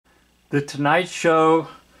The Tonight Show,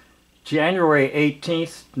 January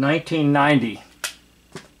 18th, 1990.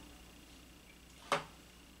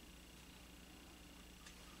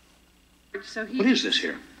 So what is this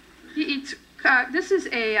here? He eats, this is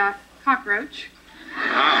a cockroach.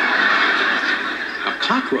 A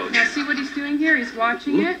cockroach? Now see what he's doing here? He's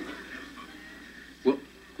watching it. Well,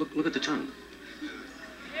 look at the tongue.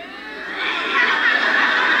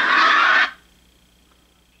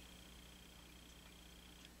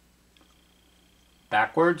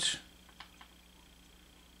 Backwards.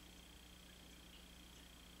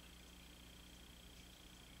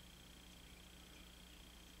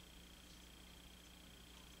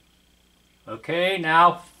 Okay,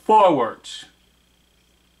 now forwards.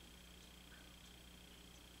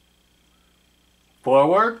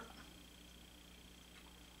 Forward.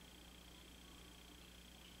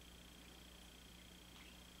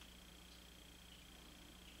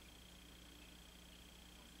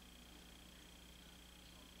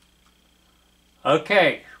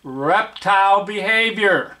 Okay, reptile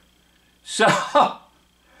behavior. So,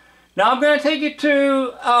 now I'm going to take you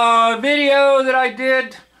to a video that I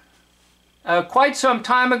did quite some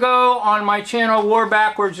time ago on my channel, War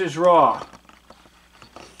Backwards is Raw.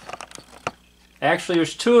 Actually,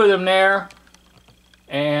 there's two of them there,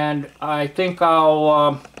 and I think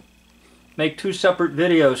I'll make two separate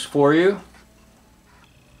videos for you.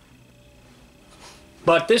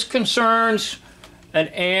 But this concerns an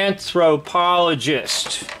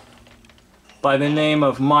anthropologist by the name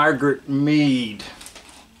of Margaret Mead.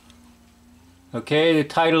 Okay, the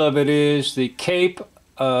title of it is The Cape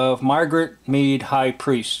of Margaret Mead, High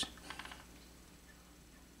Priest.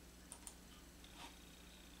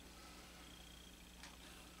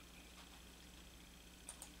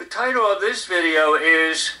 The title of this video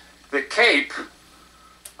is The Cape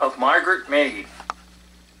of Margaret Mead,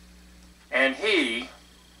 and he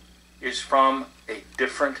is from a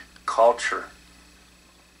different culture.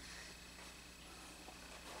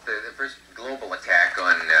 The first global attack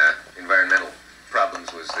on environmental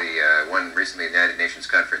problems was the one recently the United Nations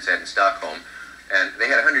conference had in Stockholm, and they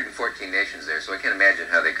had 114 nations there, so I can't imagine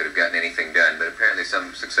how they could have gotten anything done, but apparently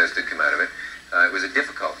some success did come out of it. It was a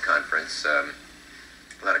difficult conference. A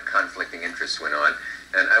lot of conflicting interests went on,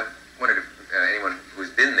 and I wondered if anyone who's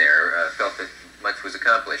been there felt that much was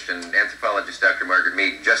accomplished. And anthropologist Dr. Margaret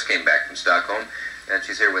Mead just came back from Stockholm, and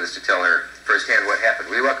she's here with us to tell her firsthand what happened.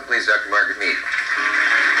 Will you welcome, please, Dr. Margaret Mead?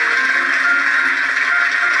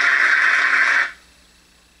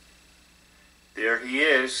 There he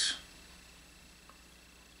is,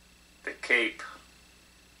 the Cape.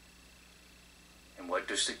 And what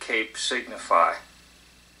does the Cape signify?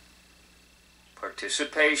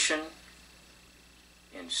 Participation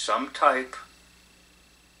in some type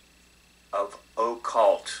of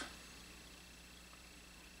occult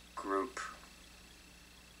group.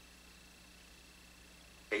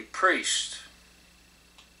 A priest,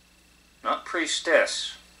 not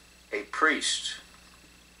priestess, a priest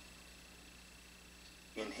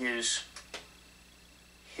in his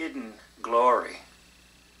hidden glory.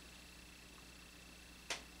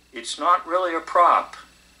 It's not really a prop.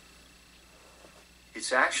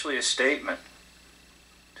 It's actually a statement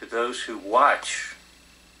to those who watch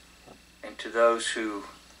and to those who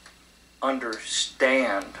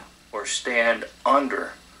understand or stand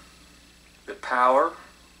under the power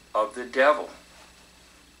of the devil.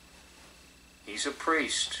 He's a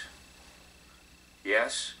priest.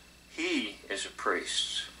 Yes, he is a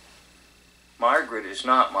priest. Margaret is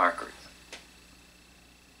not Margaret.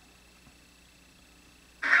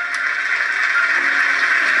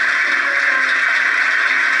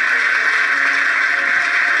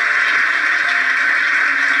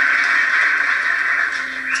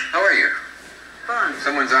 How are you? Fine.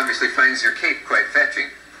 Someone obviously finds your cape quite fetching.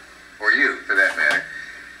 Or you, for that matter.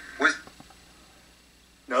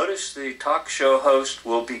 Notice the talk show host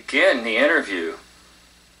will begin the interview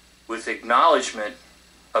with acknowledgement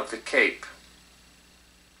of the cape.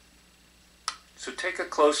 So take a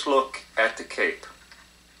close look at the cape.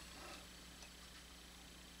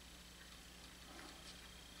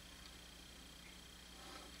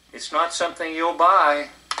 It's not something you'll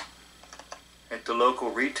buy at the local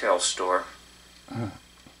retail store.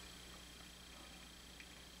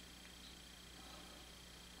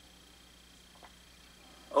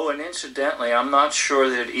 Oh, and incidentally, I'm not sure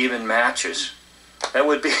that it even matches. That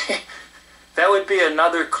would be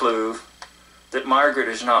another clue that Margaret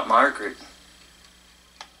is not Margaret.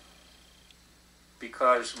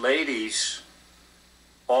 Because ladies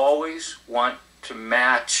always want to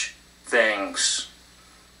match things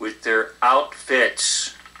with their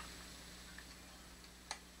outfits.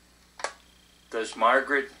 Does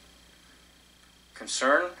Margaret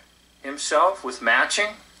concern himself with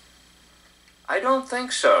matching? I don't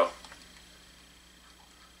think so.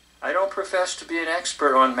 I don't profess to be an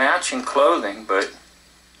expert on matching clothing, but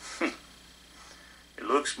it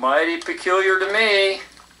looks mighty peculiar to me.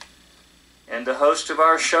 And the host of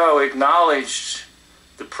our show acknowledged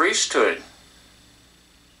the priesthood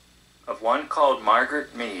of one called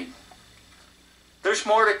Margaret Mead. There's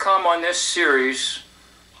more to come on this series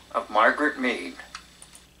of Margaret Mead.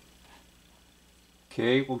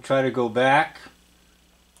 Okay, we'll try to go back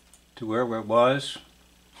to where it was.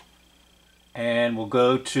 And we'll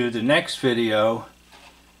go to the next video,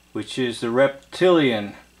 which is the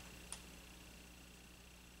reptilian.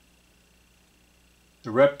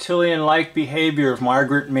 The reptilian-like behavior of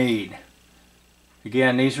Margaret Mead.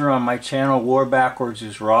 Again, these are on my channel, War Backwards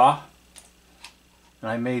is Raw.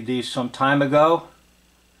 And I made these some time ago.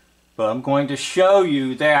 But I'm going to show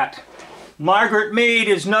you that Margaret Mead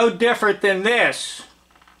is no different than this.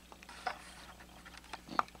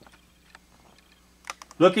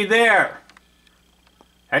 Looky there.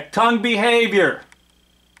 That tongue behavior.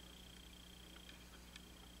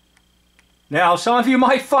 Now, some of you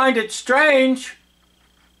might find it strange,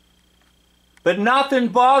 but nothing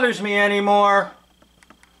bothers me anymore.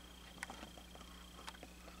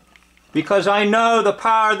 Because I know the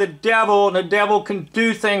power of the devil, and the devil can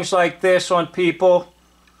do things like this on people.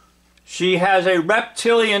 She has a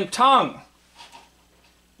reptilian tongue.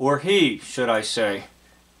 Or he, should I say.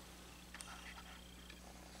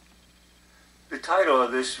 The title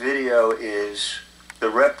of this video is The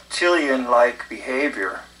Reptilian-like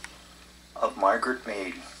Behavior of Margaret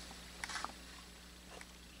Mead.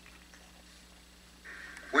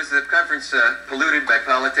 Was the conference polluted by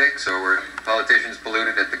politics, or were politicians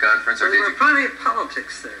polluted at the conference? Or Well, there were plenty of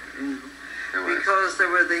politics there. Because there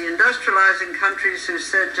were the industrializing countries who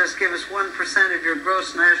said, just give us 1% of your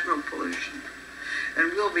gross national pollution,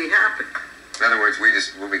 and we'll be happy. In other words,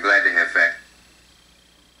 we'll be glad to have facts.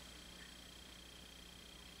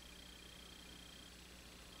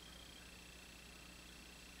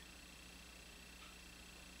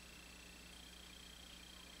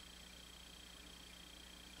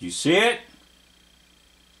 You see it?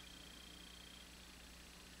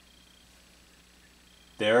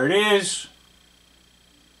 There it is.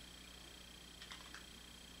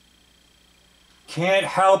 Can't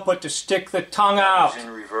help but to stick the tongue out. In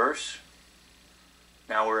reverse.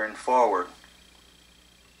 Now we're in forward.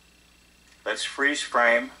 Let's freeze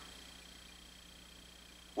frame.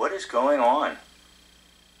 What is going on?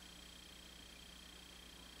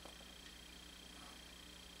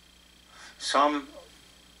 Some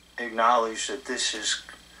acknowledge that this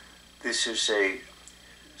is a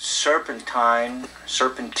serpentine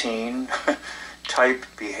type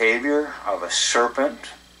behavior of a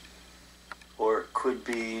serpent, or it could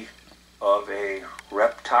be of a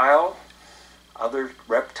reptile, other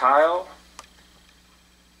reptile.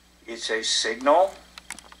 It's a signal,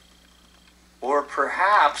 or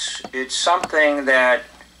perhaps it's something that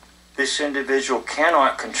this individual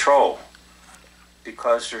cannot control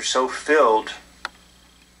because they're so filled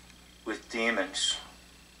with demons.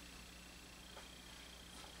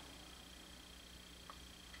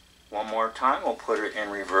 One more time, we'll put it in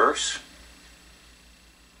reverse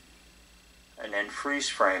and then freeze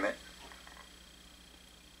frame it.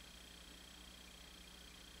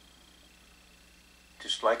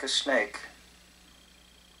 Just like a snake.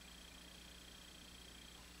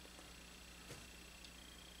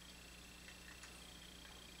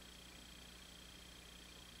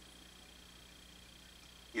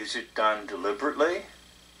 Is it done deliberately,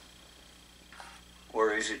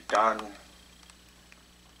 or is it done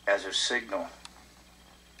as a signal?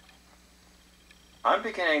 I'm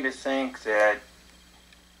beginning to think that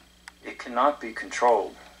it cannot be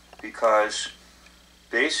controlled, because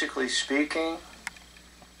basically speaking,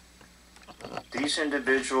 these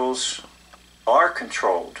individuals are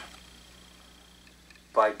controlled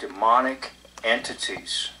by demonic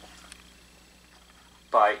entities,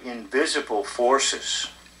 by invisible forces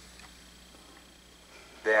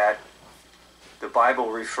that the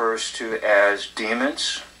Bible refers to as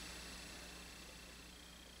demons,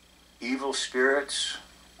 evil spirits,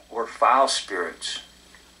 or foul spirits.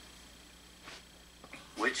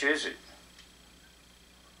 Which is it?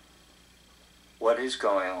 What is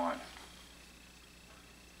going on?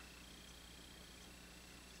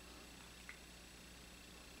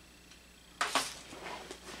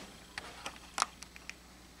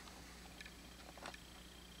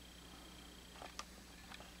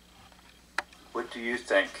 What do you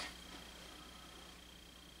think?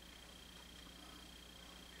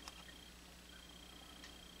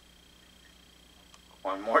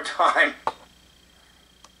 One more time.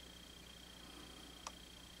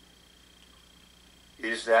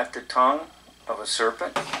 Is that the tongue of a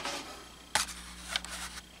serpent?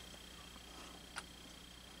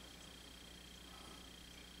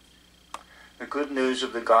 The good news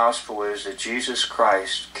of the gospel is that Jesus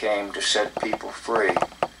Christ came to set people free.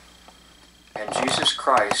 And Jesus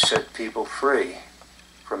Christ set people free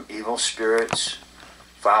from evil spirits,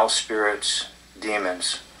 foul spirits,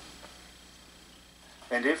 demons.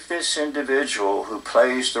 And if this individual who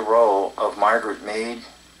plays the role of Margaret Mead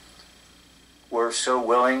were so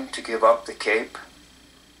willing to give up the cape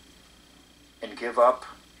and give up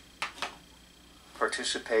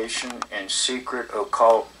participation in secret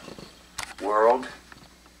occult world,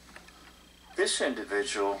 this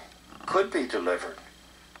individual could be delivered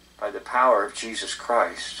by the power of Jesus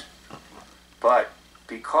Christ. But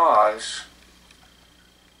because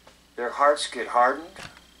their hearts get hardened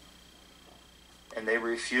and they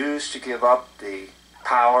refuse to give up the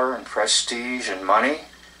power and prestige and money,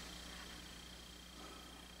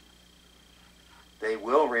 they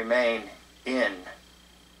will remain in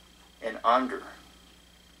and under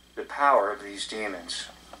the power of these demons.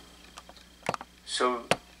 So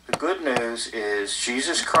the good news is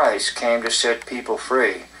Jesus Christ came to set people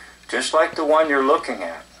free, just like the one you're looking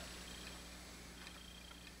at.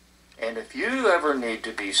 And if you ever need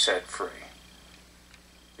to be set free,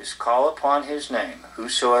 just call upon his name.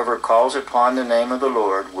 Whosoever calls upon the name of the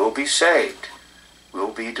Lord will be saved,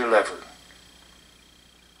 will be delivered.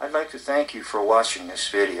 I'd like to thank you for watching this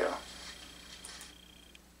video.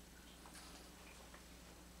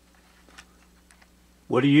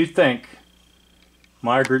 What do you think?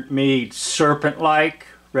 Margaret Mead's serpent-like,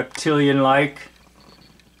 reptilian-like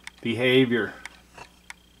behavior.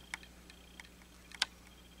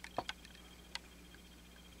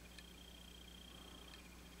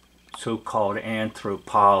 So-called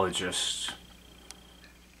anthropologists,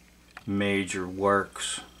 major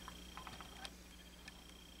works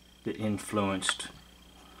that influenced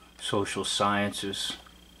social sciences,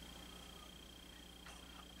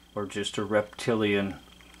 or just a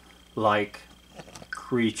reptilian-like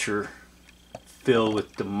creature filled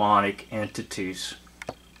with demonic entities.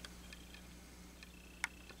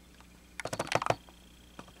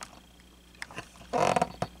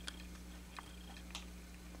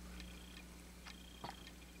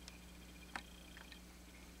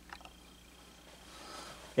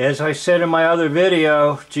 As I said in my other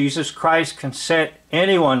video, Jesus Christ can set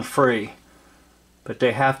anyone free, but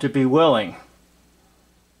they have to be willing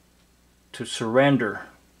to surrender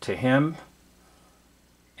to him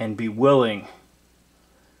and be willing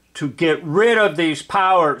to get rid of these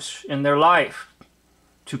powers in their life,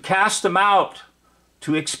 to cast them out,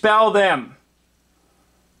 to expel them,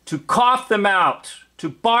 to cough them out, to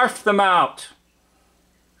barf them out.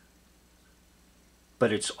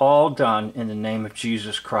 But it's all done in the name of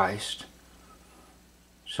Jesus Christ.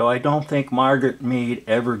 So I don't think Margaret Mead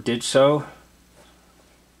ever did so,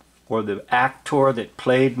 or the actor that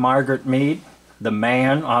played Margaret Mead, the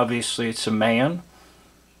man, obviously it's a man.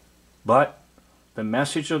 But the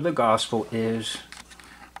message of the gospel is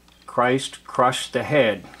Christ crushed the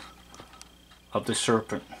head of the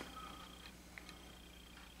serpent.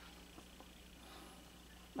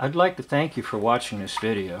 I'd like to thank you for watching this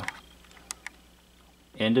video.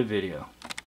 End of video.